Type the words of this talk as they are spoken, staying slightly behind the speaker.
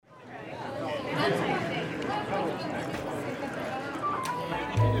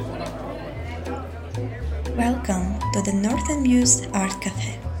Welcome to the Northern Muse Art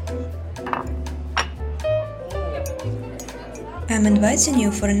Cafe. I'm inviting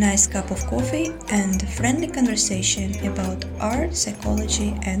you for a nice cup of coffee and friendly conversation about art,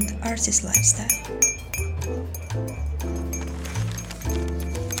 psychology, and artist lifestyle.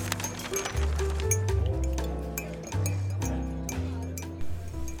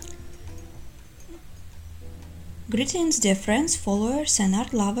 Greetings, dear friends, followers, and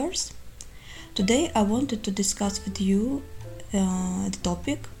art lovers. Today I wanted to discuss with you the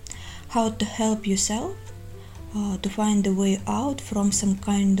topic how to help yourself to find a way out from some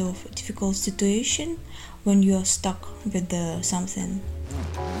kind of difficult situation when you are stuck with something.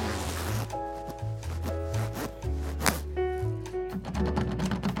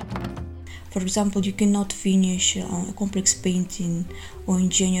 For example, you cannot finish a complex painting, or in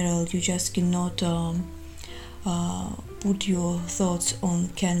general you just cannot put your thoughts on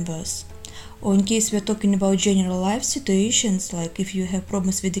canvas. Or in case we're talking about general life situations, like if you have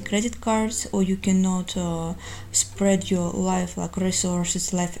problems with the credit cards, or you cannot spread your life like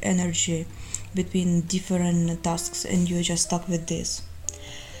resources, life energy between different tasks, and you're just stuck with this.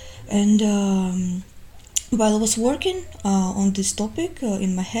 And while I was working on this topic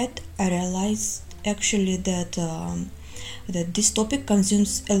in my head, I realized actually that this topic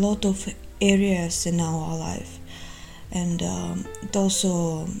consumes a lot of areas in our life. And it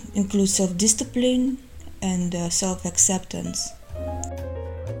also includes self-discipline and self-acceptance.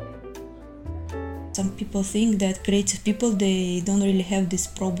 Some people think that creative people, they don't really have this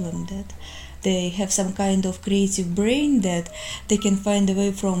problem, that they have some kind of creative brain, that they can find a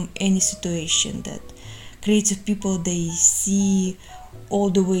way from any situation, that creative people, they see all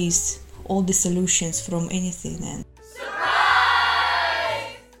the ways, all the solutions from anything. And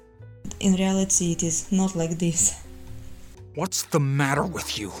surprise! In reality, it is not like this. What's the matter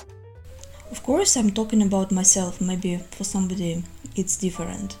with you? Of course, I'm talking about myself. Maybe for somebody it's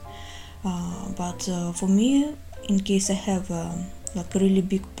different. But for me, in case I have like really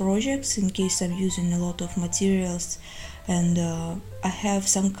big projects, in case I'm using a lot of materials, and I have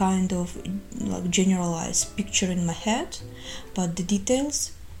some kind of like generalized picture in my head, but the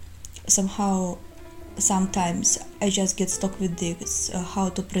details somehow, sometimes I just get stuck with this, how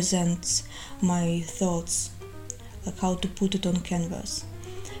to present my thoughts, like how to put it on canvas.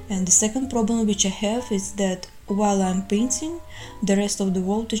 And the second problem which I have is that while I'm painting, the rest of the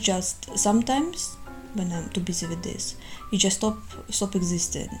world is just sometimes, when I'm too busy with this, you just stop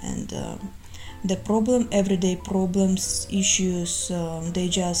existing. And the problem, everyday problems, issues, they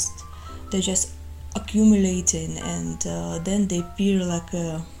just accumulating, and then they appear like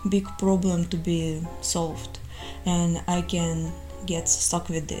a big problem to be solved, and I can get stuck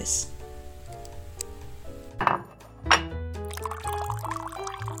with this.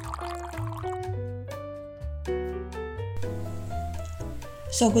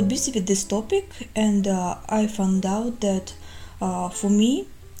 So I got busy with this topic, and I found out that for me,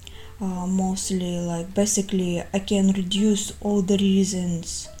 mostly, like basically, I can reduce all the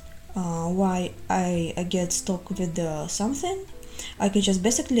reasons why I get stuck with something. I can just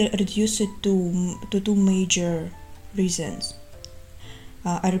basically reduce it to two major reasons.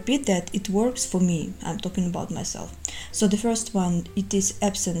 I repeat that it works for me. I'm talking about myself. So the first one, it is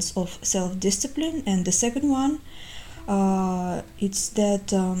absence of self-discipline, and the second one, it's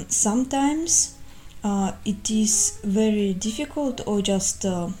that sometimes it is very difficult, or just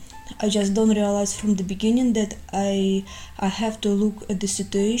I just don't realize from the beginning that I have to look at the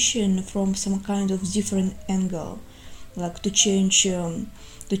situation from some kind of different angle, like to change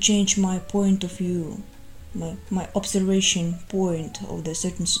my point of view, my observation point of the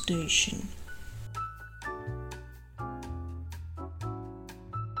certain situation.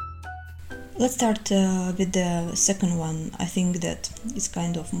 Let's start with the second one. I think that it's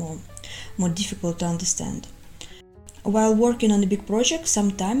kind of more difficult to understand. While working on a big project,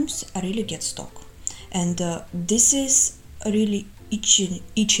 sometimes I really get stuck, and this is a really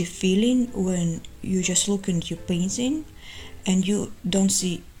itchy feeling when you just look into your painting and you don't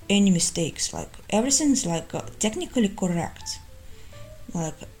see any mistakes. Like everything is like technically correct,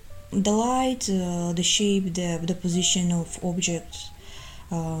 like the light, the shape, the position of objects.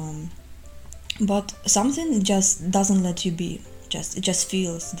 But something just doesn't let you be. It just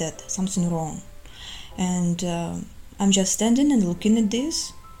feels that something wrong, and I'm just standing and looking at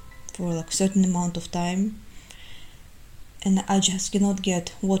this for like a certain amount of time, and I just cannot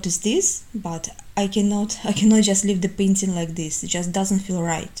get what is this. But I cannot just leave the painting like this. It just doesn't feel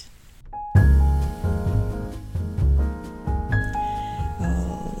right.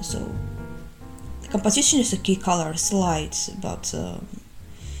 So the composition is okay, colors, lights, but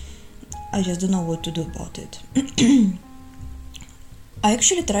I just don't know what to do about it. I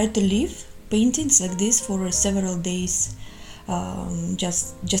actually tried to leave paintings like this for several days.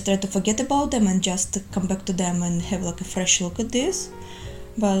 Just try to forget about them and just come back to them and have like a fresh look at this.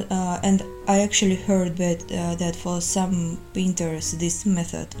 But and I actually heard that for some painters this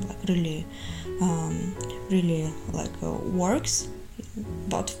method like really works,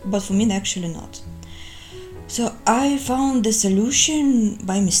 but for me actually not. So I found the solution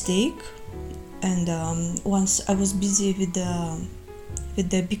by mistake, and once I was busy with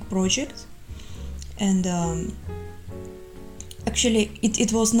the big project, and actually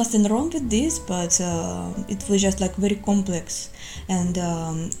it was nothing wrong with this, but it was just like very complex, and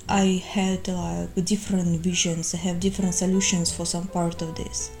I had like different visions. I have different solutions for some part of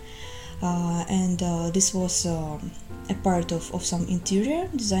this, and this was a part of some interior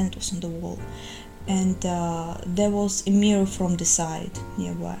design. It was on the wall, and there was a mirror from the side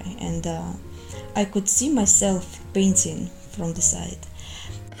nearby, and I could see myself painting from the side.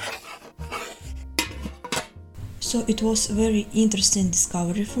 So it was a very interesting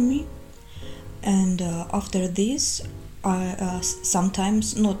discovery for me, and after this I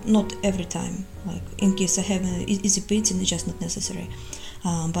sometimes, not every time, like in case I have an easy painting, it's just not necessary,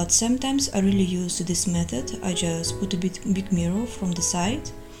 but sometimes I really use this method. I just put a big mirror from the side,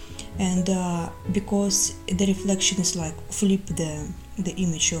 and because the reflection is like flip the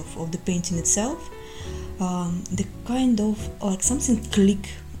image of the painting itself, the kind of like something click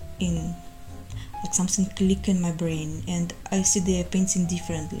in my brain, and I see the painting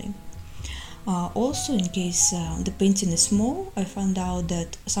differently. Also, in case the painting is small, I found out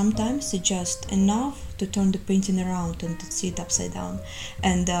that sometimes it's just enough to turn the painting around and to see it upside down,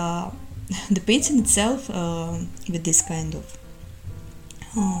 and the painting itself, with this kind of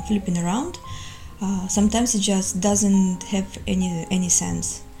flipping around, sometimes it just doesn't have any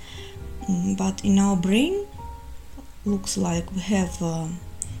sense. But in our brain, looks like we have a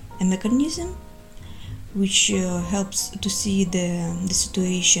mechanism which helps to see the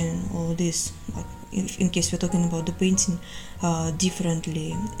situation, or this, like in case we're talking about the painting,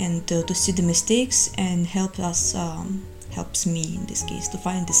 differently, and to see the mistakes, and helps me in this case to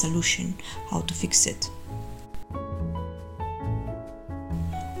find the solution, how to fix it.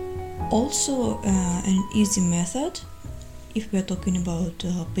 Also, an easy method, if we're talking about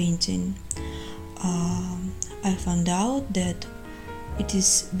painting, I found out that it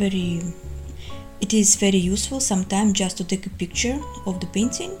is very useful sometimes just to take a picture of the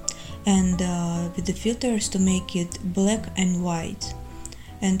painting, and with the filters to make it black and white,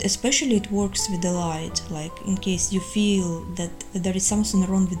 and especially it works with the light. Like in case you feel that there is something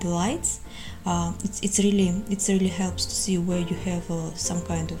wrong with the lights, it really helps to see where you have some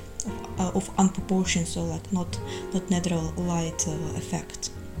kind of unproportion, so like not natural light effect.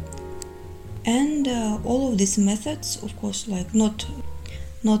 And all of these methods, of course, like not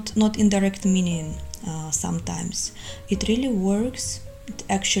indirect meaning. Sometimes it really works. It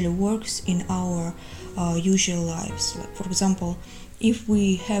actually works in our usual lives. Like for example, if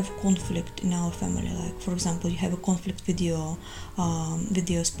we have conflict in our family, like for example, you have a conflict with your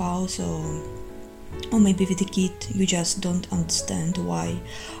spouse, or maybe with the kid, you just don't understand why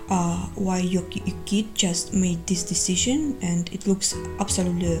your kid just made this decision, and it looks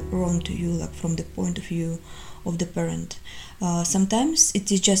absolutely wrong to you, like from the point of view of the parent. Sometimes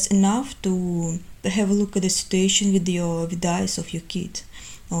it is just enough to have a look at the situation with the eyes of your kid,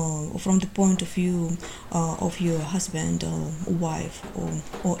 or from the point of view of your husband or wife,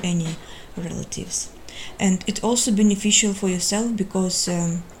 or any relatives. And it's also beneficial for yourself, because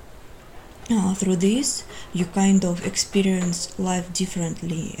through this you kind of experience life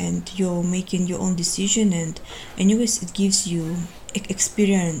differently, and you're making your own decision, and anyways it gives you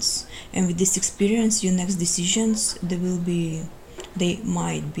experience, and with this experience your next decisions, they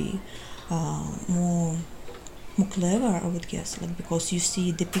might be more clever, I would guess, like because you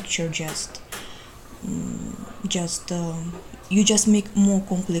see the picture you just make more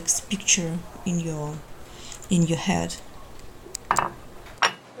complex picture in your head.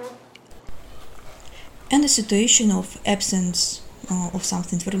 And the situation of absence of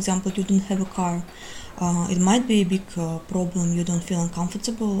something, for example, you don't have a car, it might be a big problem. You don't feel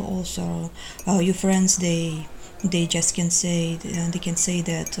uncomfortable. Also, your friends they just can say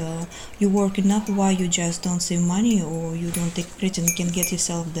that you work enough, why you just don't save money, or you don't take credit and can get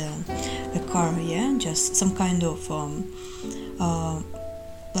yourself a car. Yeah, just some kind of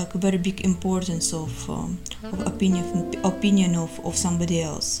like a very big importance of opinion of somebody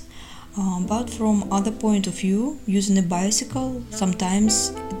else. But from other point of view, using a bicycle,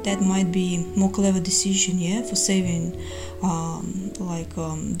 sometimes that might be more clever decision, yeah, for saving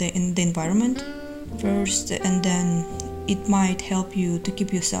the environment first, and then it might help you to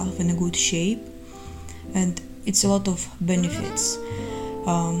keep yourself in a good shape, and it's a lot of benefits.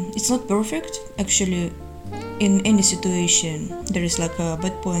 It's not perfect, actually. In any situation there is like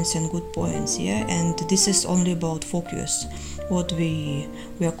bad points and good points, yeah, and this is only about focus, what we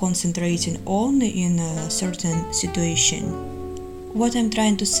are concentrating on in a certain situation. What I'm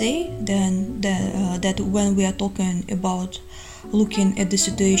trying to say then, that when we are talking about looking at the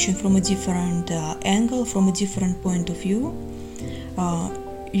situation from a different angle, from a different point of view,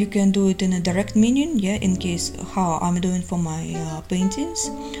 you can do it in a direct meaning, yeah, in case how I'm doing for my paintings,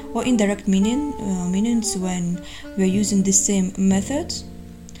 or indirect meanings when we are using the same methods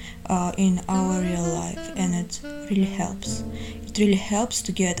in our real life, and it really helps. It really helps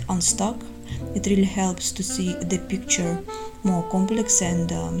to get unstuck. It really helps to see the picture more complex and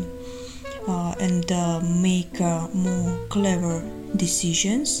make more clever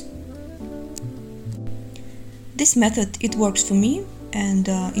decisions. This method, it works for me, and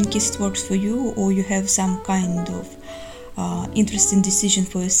in case it works for you, or you have some kind of interesting decision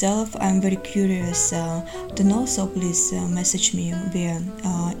for yourself, I'm very curious to know, so please message me via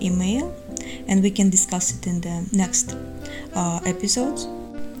email, and we can discuss it in the next episodes.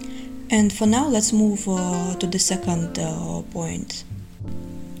 And for now, let's move to the second point.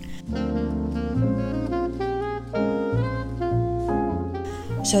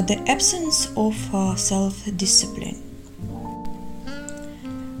 So the absence of self-discipline.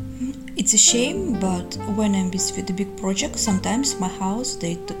 It's a shame, but when I'm busy with a big project, sometimes my house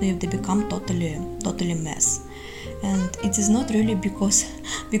they become totally mess, and it is not really because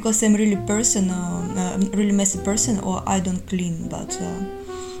I'm really messy person, or I don't clean, but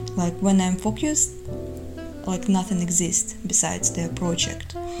like when I'm focused, like nothing exists besides the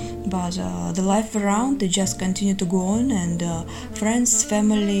project. But the life around, they just continue to go on, and friends,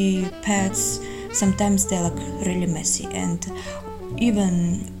 family, pets, sometimes they're like really messy, and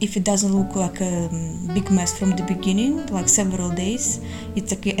even if it doesn't look like a big mess from the beginning, like several days, it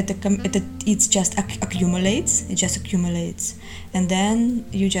just accumulates. It just accumulates, and then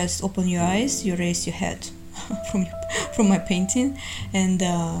you just open your eyes, you raise your head from my painting, and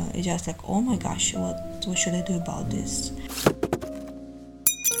it's just like, oh my gosh, what should I do about this?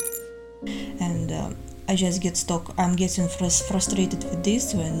 And I just get stuck. I'm getting frustrated with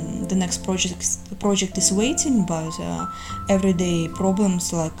this when the next project is waiting, but everyday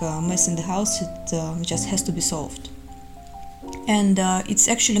problems like mess in the house, it just has to be solved. And it's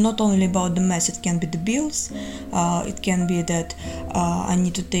actually not only about the mess. It can be the bills. It can be that I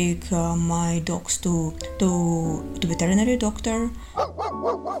need to take my dogs to veterinary doctor,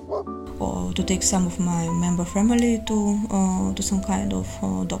 or to take some of my member family to some kind of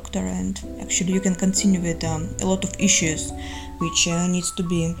doctor. And actually, you can continue with a lot of issues which needs to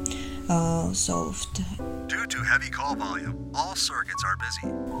be solved. Due to heavy call volume, all circuits are busy.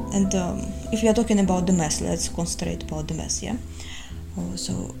 And if we are talking about the mess, let's concentrate about the mess, yeah?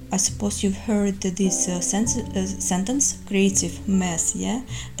 So I suppose you've heard this sentence, creative mess, yeah?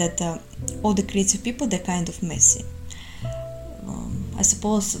 That all the creative people, they're kind of messy. I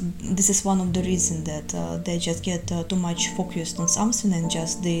suppose this is one of the reasons that they just get too much focused on something, and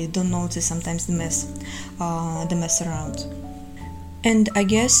just they don't notice sometimes the mess around. And I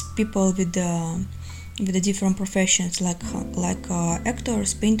guess people with the different professions, like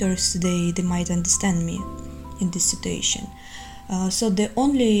actors, painters, they might understand me in this situation. So the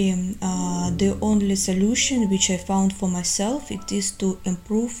only solution which I found for myself, it is to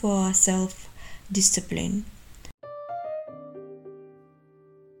improve self-discipline.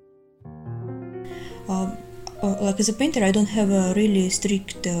 Like as a painter, I don't have a really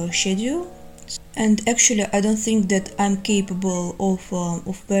strict schedule. And actually, I don't think that I'm capable of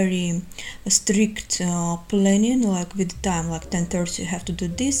very strict planning, like with the time, like 10:30 you have to do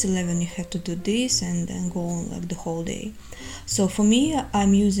this, 11 you have to do this, and then go on like the whole day. So for me,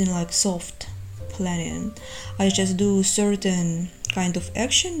 I'm using like soft planning. I just do certain kind of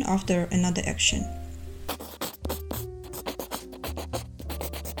action after another action.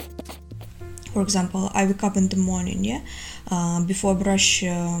 For example, I wake up in the morning, yeah. Before I brush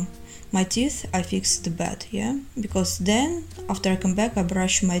my teeth, I fix the bed, yeah, because then after I come back, I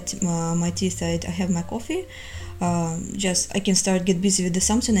brush my teeth, I have my coffee, just I can get busy with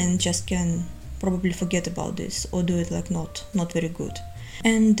something, and just can probably forget about this, or do it like not very good.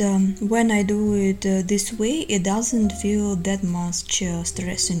 And when I do it this way, it doesn't feel that much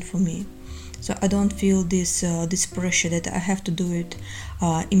stressing for me. so I don't feel this pressure that I have to do it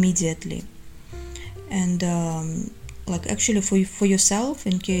immediately. And like actually for yourself,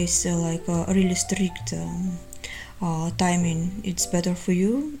 in case like a really strict timing it's better for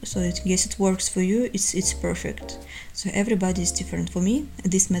you, so in case it works for you, it's perfect. So everybody is different. For me,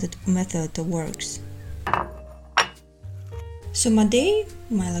 this method works. So my day,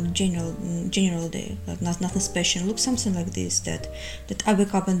 my like general day, like nothing special, looks something like this: that I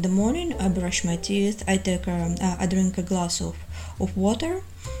wake up in the morning, I brush my teeth, I I drink a glass of water,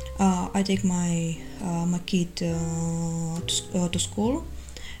 I take my kid to school,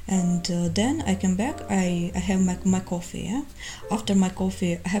 and then I come back, I have my coffee. Yeah? After my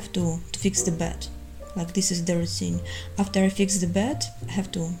coffee, I have to fix the bed. Like this is the routine. After I fix the bed,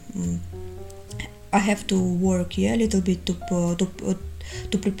 I have to work a little bit to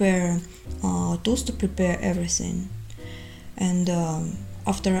prepare tools, to prepare everything. And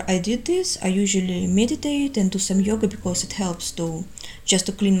after I did this, I usually meditate and do some yoga, because it helps to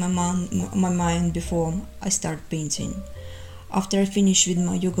clean my mind before I start painting. After I finish with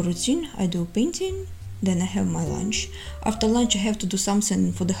my yoga routine, I do painting, then I have my lunch. After lunch, I have to do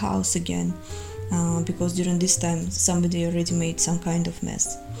something for the house again, because during this time somebody already made some kind of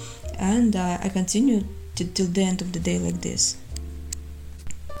mess. And I continue till the end of the day like this.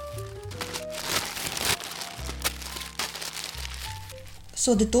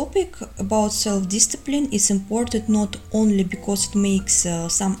 So the topic about self-discipline is important not only because it makes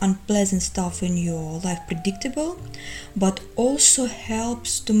some unpleasant stuff in your life predictable, but also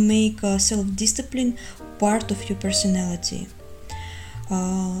helps to make self-discipline part of your personality.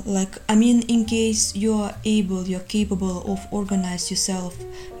 In case you're capable of organize yourself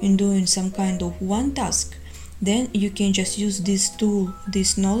in doing some kind of one task, then you can just use this tool,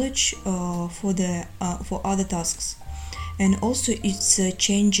 this knowledge for other tasks. And also it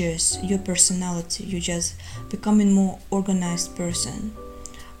changes your personality. You just becoming more organized person.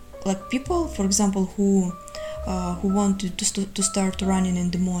 Like people, for example, who want to start running in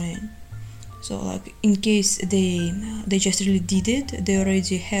the morning. So like in case they just really did it, they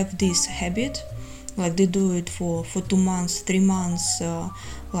already have this habit, like they do it for 2 months, 3 months,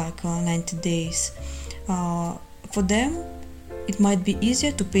 90 days. For them, it might be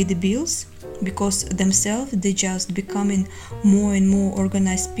easier to pay the bills, because themselves they just becoming more and more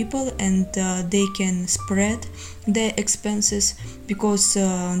organized people, and they can spread their expenses, because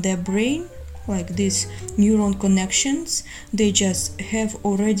their brain, like these neuron connections, they just have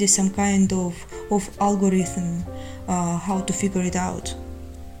already some kind of algorithm how to figure it out.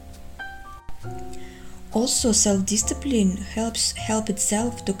 Also, self-discipline help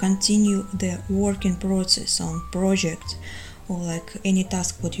itself to continue the working process on project or like any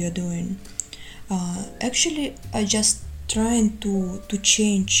task what you're doing. Actually, I just trying to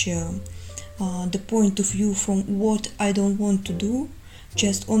change the point of view from what I don't want to do,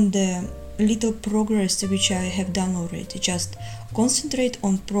 just on the little progress which I have done already. Just concentrate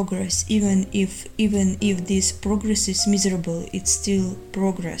on progress, even if this progress is miserable, it's still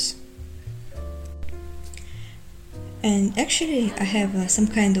progress. And actually, I have some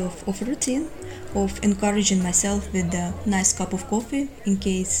kind of routine of encouraging myself with a nice cup of coffee in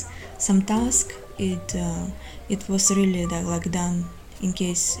case some task it was really like done. In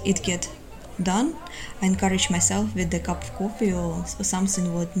case it get done, I encourage myself with a cup of coffee or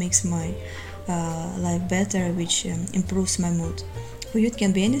something what makes my life better, which improves my mood. For you it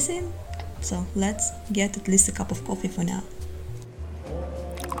can be anything, so let's get at least a cup of coffee for now.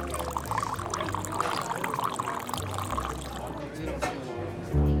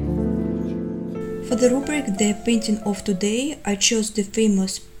 For the rubric The Painting of Today, I chose the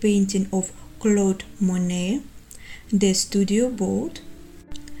famous painting of Claude Monet, The Studio Boat,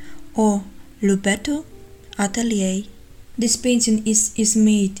 or Lubeto Atelier. This painting is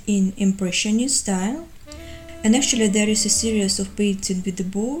made in Impressionist style, and actually there is a series of paintings with the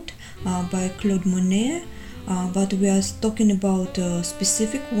boat by Claude Monet, but we are talking about a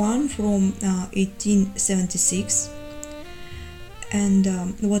specific one from 1876. And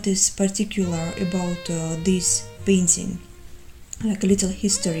what is particular about this painting, like a little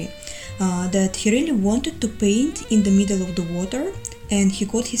history, that he really wanted to paint in the middle of the water, and he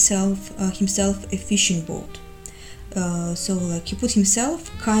got himself a fishing boat. So like he put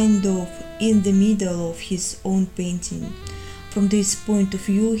himself kind of in the middle of his own painting. From this point of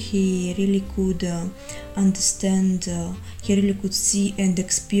view, he really could understand, he really could see and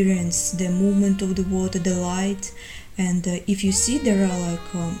experience the movement of the water, the light. And if you see, there are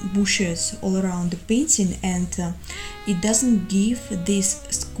like bushes all around the painting, and it doesn't give this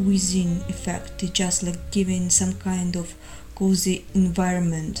squeezing effect. It's just like giving some kind of cozy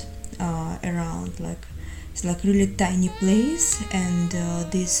environment around, like it's like really tiny place, and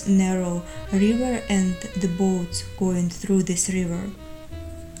this narrow river and the boats going through this river.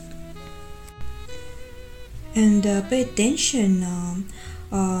 And pay attention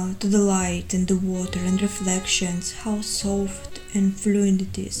to the light and the water and reflections, how soft and fluid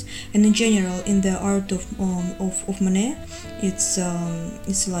it is. And in general, in the art of Monet, it's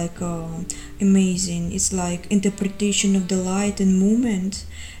like amazing. It's like interpretation of the light and movement.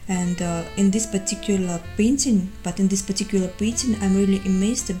 And in this particular painting, I'm really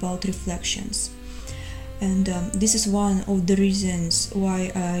amazed about reflections. And this is one of the reasons why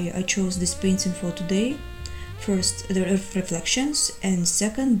I chose this painting for today. First, the reflections, and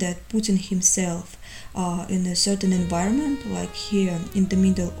second, that putting himself in a certain environment, like here in the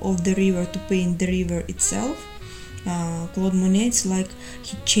middle of the river, to paint the river itself. Claude Monet, it's like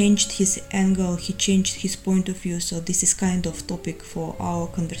he changed his angle, he changed his point of view. So this is kind of topic for our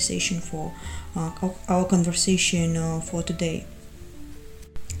conversation for today.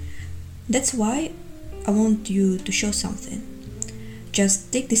 That's why I want you to show something.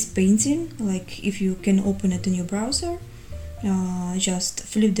 Just take this painting, like if you can open it in your browser, just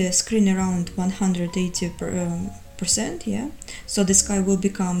flip the screen around 180%, yeah, so the sky will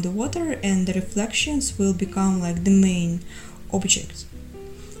become the water and the reflections will become like the main object.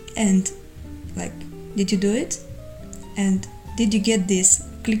 And like, did you do it? And did you get this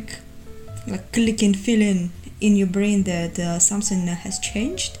clicking feeling in your brain that something has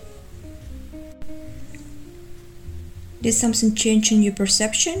changed? Did something change in your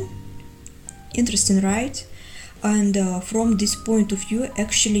perception? Interesting, right? And from this point of view,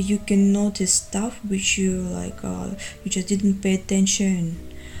 actually you can notice stuff which you you just didn't pay attention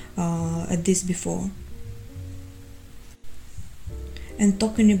at this before. And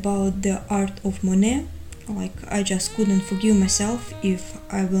talking about the art of Monet, like I just couldn't forgive myself if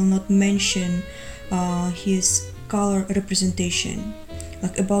I will not mention his color representation,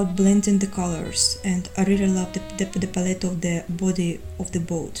 like about blending the colors. And I really love the palette of the body of the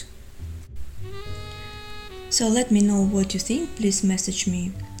boat. So let me know what you think. Please message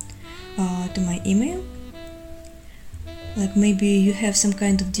me to my email. Like maybe you have some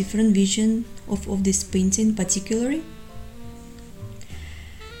kind of different vision of this painting particularly.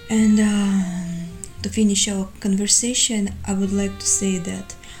 And to finish our conversation, I would like to say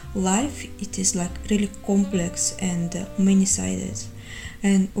that life, it is like really complex and many-sided.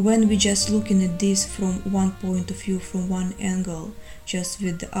 And when we just looking at this from one point of view, from one angle, just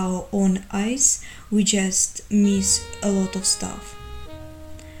with our own eyes, we just miss a lot of stuff.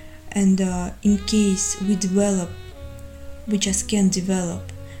 And in case we just can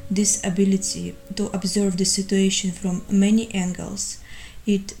develop this ability to observe the situation from many angles,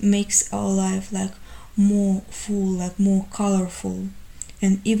 it makes our life like more full, like more colorful,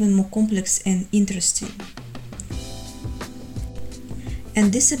 and even more complex and interesting.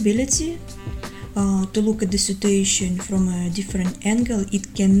 And this ability to look at the situation from a different angle,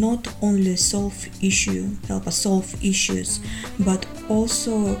 it can not only help us solve issues, but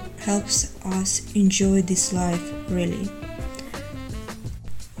also helps us enjoy this life really.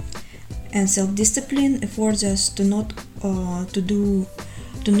 And self-discipline affords us to not only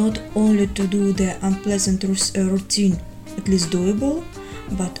to do the unpleasant routine, at least doable,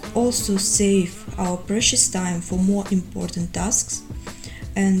 but also save our precious time for more important tasks,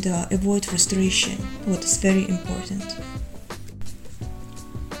 and avoid frustration, what is very important.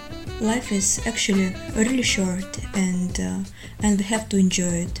 Life is actually really short, and we have to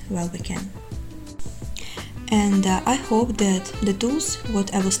enjoy it while we can. And I hope that the tools,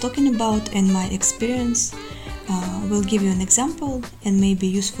 what I was talking about and my experience, will give you an example and maybe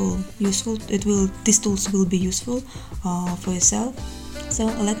useful. These tools will be useful for yourself. So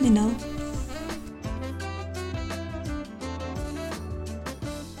let me know.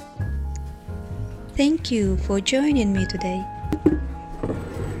 Thank you for joining me today.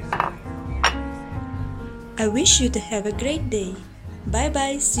 I wish you to have a great day. Bye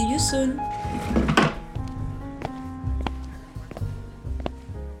bye, see you soon.